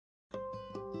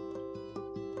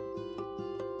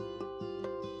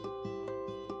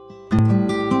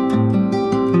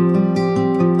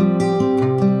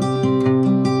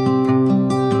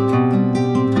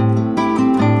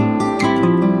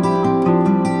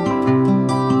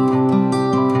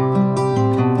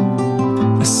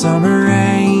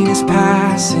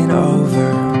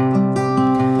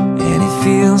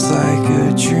sounds like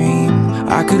a dream.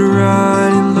 I could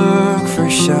run and look for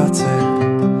shelter,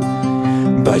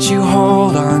 but you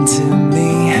hold on to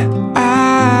me.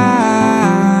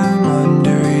 I'm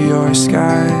under your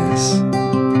skies.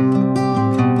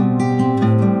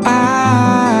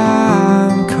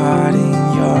 I'm caught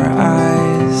in your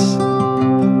eyes.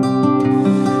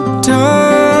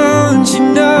 Don't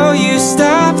you know you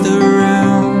stop the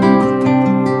room,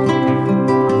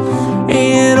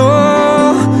 and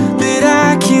all that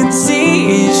I can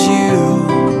see is you.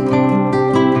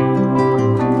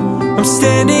 I'm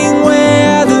standing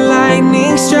where the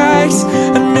lightning strikes.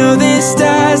 I know this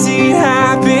doesn't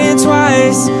happen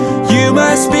twice. You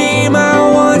must be my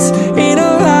once in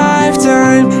a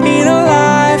lifetime, in a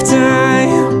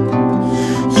lifetime.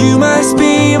 You must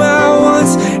be my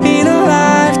once in a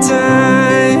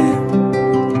lifetime.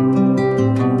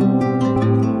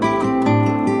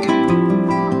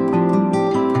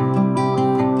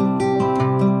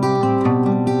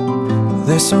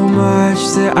 There's so much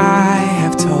that I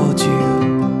have told you,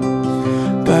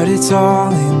 but it's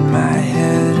all in my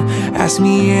head. Ask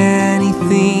me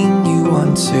anything you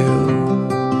want to,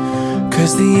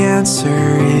 'cause the answer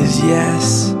is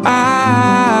yes.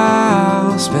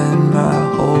 I'll spend my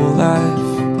whole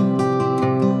life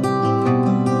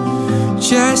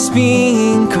just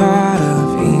being caught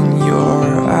up in your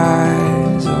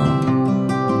eyes. Oh.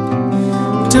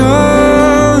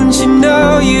 Don't you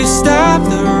know you stop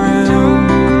the room,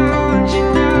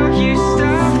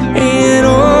 and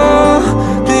all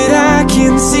that I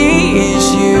can see is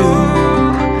you.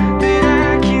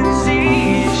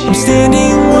 I'm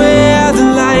standing where the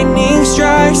lightning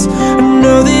strikes. I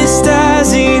know this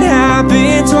doesn't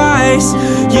happen twice.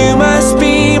 You must